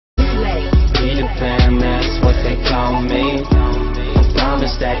fam, that's what they call me.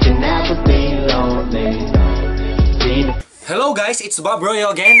 Promise that you'll never be lonely. Hello guys, it's Bvlgari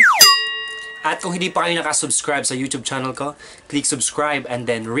again. At kung hindi pa kayo nakasubscribe sa YouTube channel ko, click subscribe and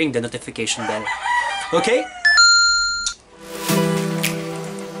then ring the notification bell. Okay?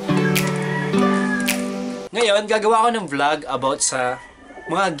 Ngayon, gagawa ko ng vlog about sa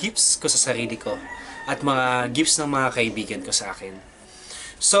mga gifts ko sa sarili ko at mga gifts ng mga kaibigan ko sa akin.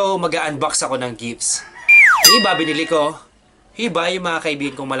 So, mag-unbox ako ng gifts. Iba binili ko, iba yung mga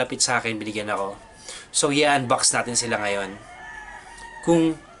kaibigan kong malapit sa akin binigyan ako. So, i-unbox natin sila ngayon.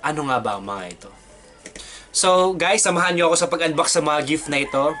 Kung ano nga ba ang mga ito. So, guys, samahan nyo ako sa pag-unbox sa mga gift na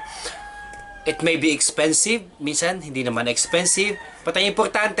ito. It may be expensive, minsan hindi naman expensive. But ang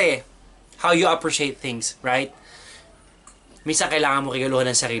importante, how you appreciate things, right? Minsan kailangan mo regaluhan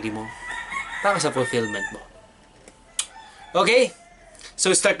ng sarili mo para sa fulfillment mo. Okay? So,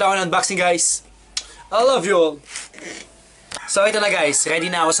 start na ako ng unboxing, guys. I love you all. So, ito na guys.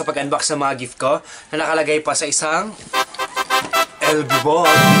 Ready na ako sa pag-unbox sa mga gift ko na nakalagay pa sa isang LV bag.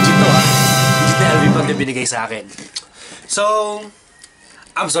 Legit to ha. Legit na LV bag na binigay sa akin. So,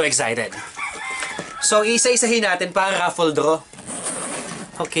 I'm so excited. So, isa-isahin natin para raffle draw.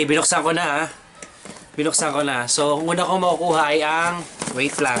 Okay, binuksan ko na ha. Binuksan ko na. So, ang una kong makukuha ay ang...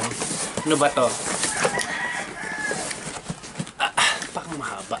 Wait lang. Ano ba to? Pakang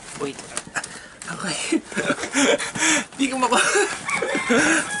mahaba. Wait lang. Okay. Di ko mako...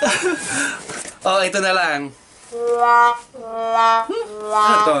 Oh, ito na lang. Ano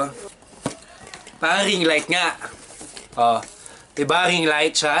to? Parang ring light nga. Oh, diba ring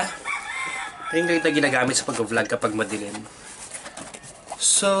light siya? Ring light na ginagamit sa pag-vlog kapag madilim.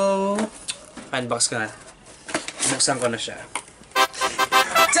 So, unbox ko na. Buksan ko na siya.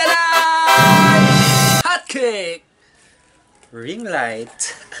 Tada! Hot cake! Ring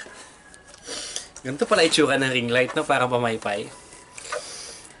light. Ganito pala itsura ng ring light, no? Parang pamaypay.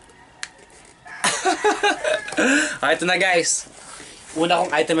 Okay, ito na guys. Una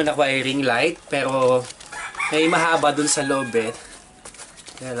kong item na nakuha ay ring light. Pero may mahaba dun sa loob eh.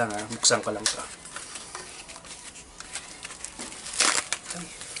 Kaya lang buksan ko lang ito.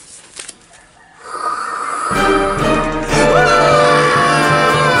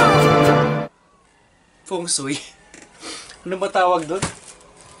 Feng Shui. Ano ba tawag doon?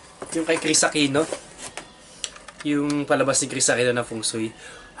 Yung kay Chris Aquino. Yung palabas ni Chris Aquino na Feng Shui.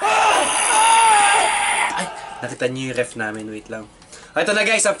 Ay, nakita niyo yung ref namin. Wait lang. Ito na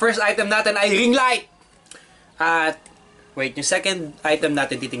guys, ang first item natin ay ring light. At, wait, yung second item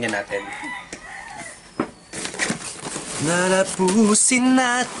natin, titingnan natin. Nalapusin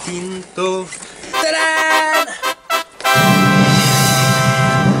natin to. Tadaan!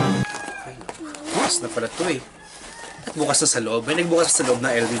 Ay, bukas na pala to eh. At bukas na sa loob. May nagbukas sa loob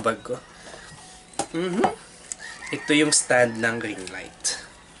ng LV bag ko. Ito yung stand ng ring light.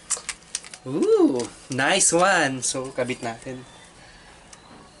 Ooh, nice one. So, kabit natin.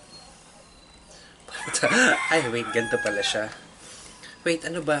 Ay, wait, ganito pala siya. Wait,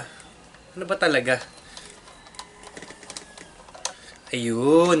 ano ba? Ano ba talaga?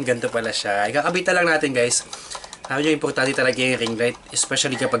 Ayun, ganito pala siya. Ikakabitan lang natin, guys. Alam nyo, importante talaga yung ring light,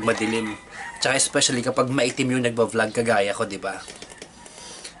 especially kapag madilim. Tsaka especially kapag maitim yung nagba-vlog kagaya ko, diba?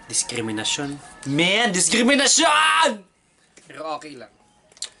 Diskriminasyon. Man, diskriminasyon! Pero okay lang.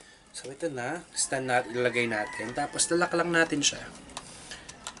 So, ito na. Stand natin, ilagay natin. Tapos, lalak lang natin siya.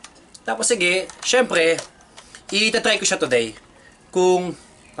 Tapos, sige, syempre, itatry ko siya today. Kung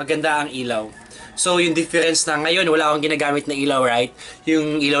maganda ang ilaw. So, yung difference na ngayon, wala akong ginagamit na ilaw, right?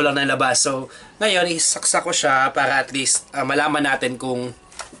 Yung ilaw lang na labas. So, ngayon, isaksak ko siya para at least malaman natin kung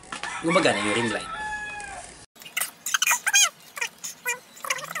gumagana yung ring light.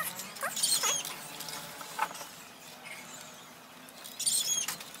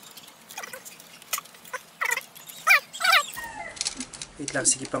 Wait lang,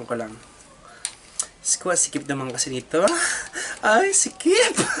 sikipan ko lang. Sikip naman kasi nito. Ay,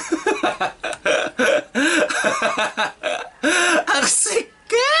 sikip! Ang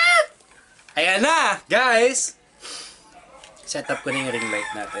sikip! Ayan na, guys! Set up ko na yung ring light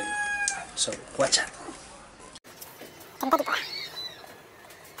natin. So, watch out.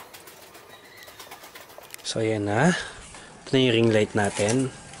 So, ayan na. Ito na yung ring light natin.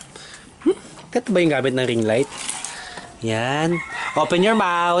 Ito ba yung gamit ng ring light? Yan. Open your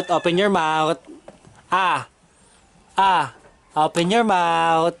mouth. Open your mouth. Open your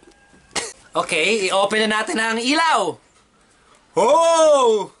mouth. Okay, i-open na natin ang ilaw.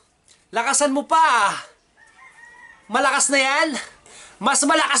 Oh! Lakasan mo pa. Malakas na yan. Mas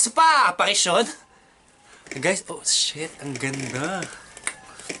malakas pa. Parisyon. Guys, oh shit, ang ganda.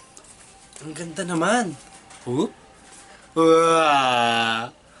 Ang ganda naman. Oop.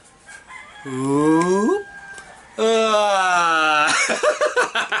 Oop.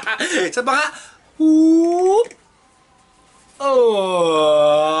 Sa baka. Oop.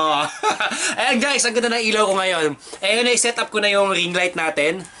 Oh. Ayan guys, ang ganda ng ilaw ko ngayon. Ayun na, set up ko na yung ring light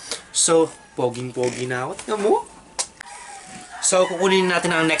natin. So, poging-pogi na ako. Tingnan mo. So, kukunin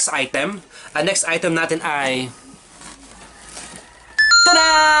natin ang next item. Ang next item natin ay...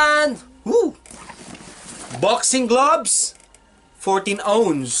 Tadaan! Woo! Boxing gloves. 14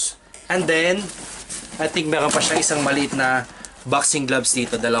 ounce. And then, I think meron pa siya isang maliit na boxing gloves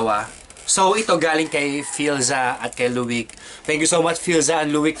dito, dalawa. So, ito galing kay Philza at kay Luwik. Thank you so much, Philza and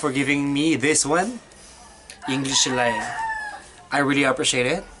Luwik, for giving me this one. English line. I really appreciate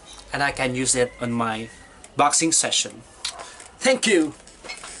it. And I can use it on my boxing session. Thank you!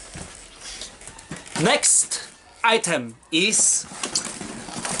 Next item is...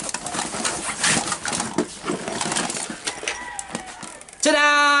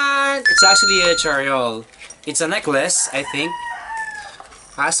 Ta-da! It's actually a chariol. It's a necklace, I think.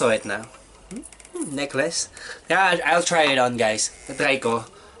 I saw it now. Necklace. Yeah, I'll try it on, guys. Try ko.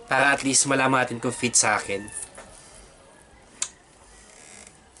 Para at least malaman natin kung fit sa akin.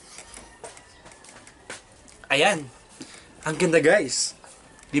 Ayan. Ang ganda, guys.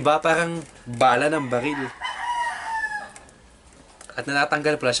 Diba? Parang bala ng baril. At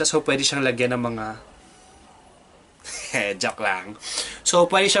natatanggal pala siya. So, pwede siyang lagyan ng mga... joke lang. So,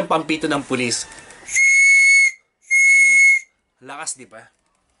 pwede siyang pampito ng pulis. Lakas, diba?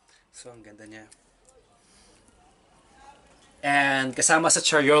 So, ang ganda niya. And kasama sa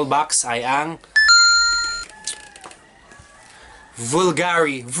chariol box ay ang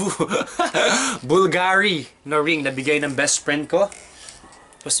Bvlgari. Bvlgari na ring na bigay ng best friend ko.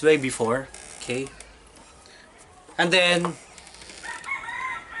 It was way before. Okay. And then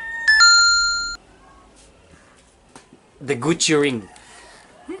the Gucci ring.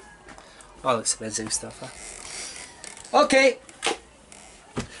 All expensive stuff, huh? Okay.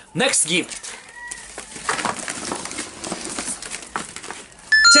 Next gift.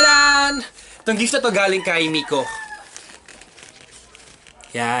 Tadaan! Itong gift na to galing kay Miko.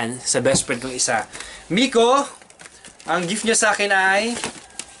 Yan, sa best friend kong isa. Miko, ang gift niya sa akin ay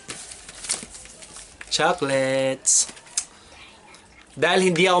chocolates.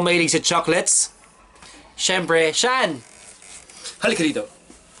 Dahil hindi ako mahilig sa chocolates, syempre, Shan! Halika dito.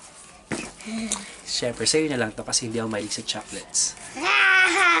 Syempre, sa'yo na lang to kasi hindi ako mahilig sa chocolates.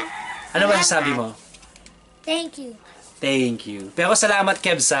 Ano ba sasabi mo? Thank you. Thank you. Pero salamat,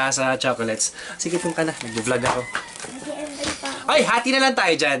 Kev, sa chocolates. Sige, kung ka na. Nag-vlog ako. Ay, hati na lang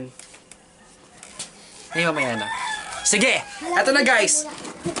tayo dyan. Ay, mamaya na. Sige, eto na, guys.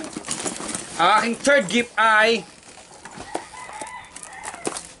 Ang aking third gift ay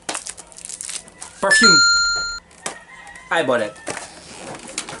perfume. I bought it.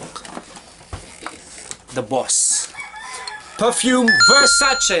 The Boss. Perfume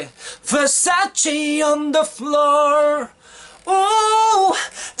Versace. Versace on the floor. Oh,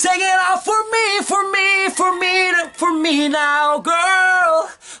 take it out for me now,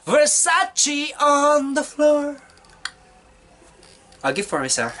 girl. Versace on the floor. I'll give for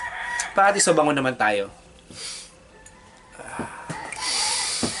myself. Pati so bango naman tayo.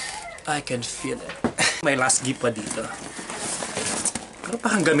 I can feel it. May last gift pa dito. Pero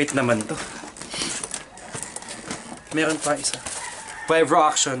parang gamit naman to. Meron pa isa. Vibro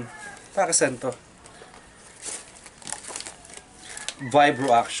Action. Para saan to?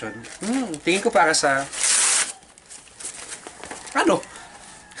 Vibro Action. Tingin ko para sa... Ano?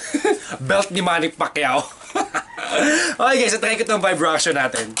 Belt ni Manny Pacquiao. Okay guys, try ko itong Vibro Action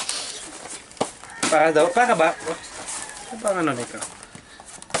natin. Para daw, para ba? Parang ano nito?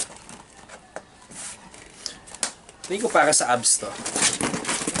 Tingin ko para sa abs to.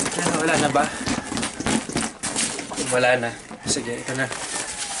 Wala na ba? Wala na. Sige, ito na.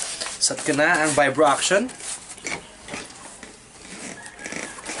 Set ko na ang Vibro Action.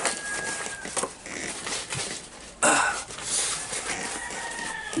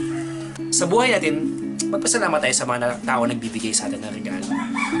 Sa buhay natin, magpasalamat tayo sa mga tao nagbibigay sa atin ng regalo.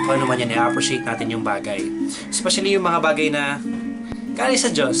 Kung ano man yan, i-appreciate natin yung bagay. Especially yung mga bagay na galing sa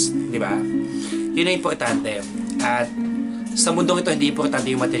Diyos, di ba? Yun ang importante. At sa mundong ito, hindi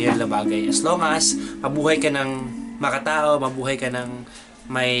importante yung material na bagay. As long as mabuhay ka ng makatao, mabuhay ka ng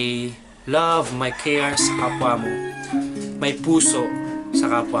may love, may care sa kapwa mo, may puso sa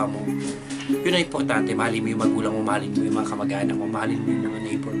kapwa mo. Yun ang importante. Mahalin mo yung magulang mo, mahalin mo yung mga kamag-anak mo, mahalin mo yung mga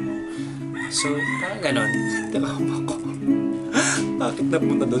neighbor mo. So, parang ganon. Bakit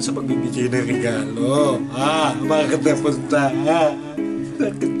napunta doon sa pagbibigay ng regalo? Bakit napunta?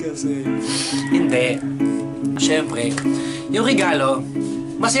 Bakit kasi? Hindi. Siyempre, yung regalo,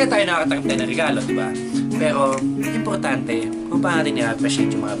 masaya tayo nakakatanggap tayo ng regalo, di ba? Pero, importante, kung paano natin i-appreciate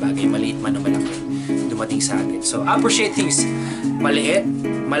yung mga bagay, maliit man o malaki, dumating sa atin. So, appreciate things maliit,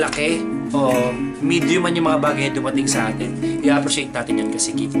 malaki, o medium man yung mga bagay na dumating sa atin. I-appreciate natin yun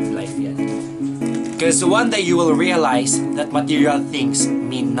kasi gift of life yan. Because one day you will realize that material things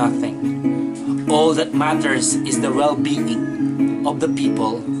mean nothing. All that matters is the well-being of the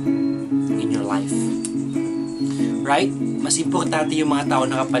people in your life. Right? Mas importante yung mga tao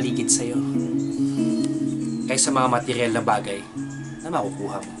na kapaligid sa'yo kaysa mga material na bagay na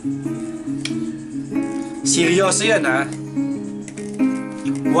makukuha mo. Seryoso yun, ha?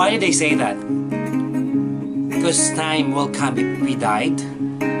 Why did they say that? Because time will come if we died.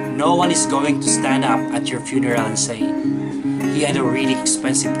 No one is going to stand up at your funeral and say, he had a really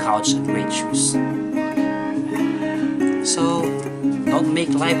expensive couch and great shoes. So, don't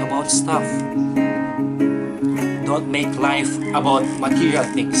make life about stuff. Don't make life about material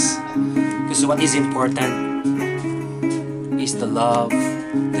things. Because what is important is the love,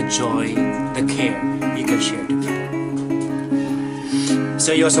 the joy, the care you can share to people.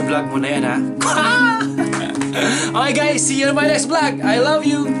 Seryoso vlog mo na yan, ha? Okay guys, see you in my next vlog. I love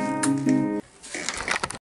you!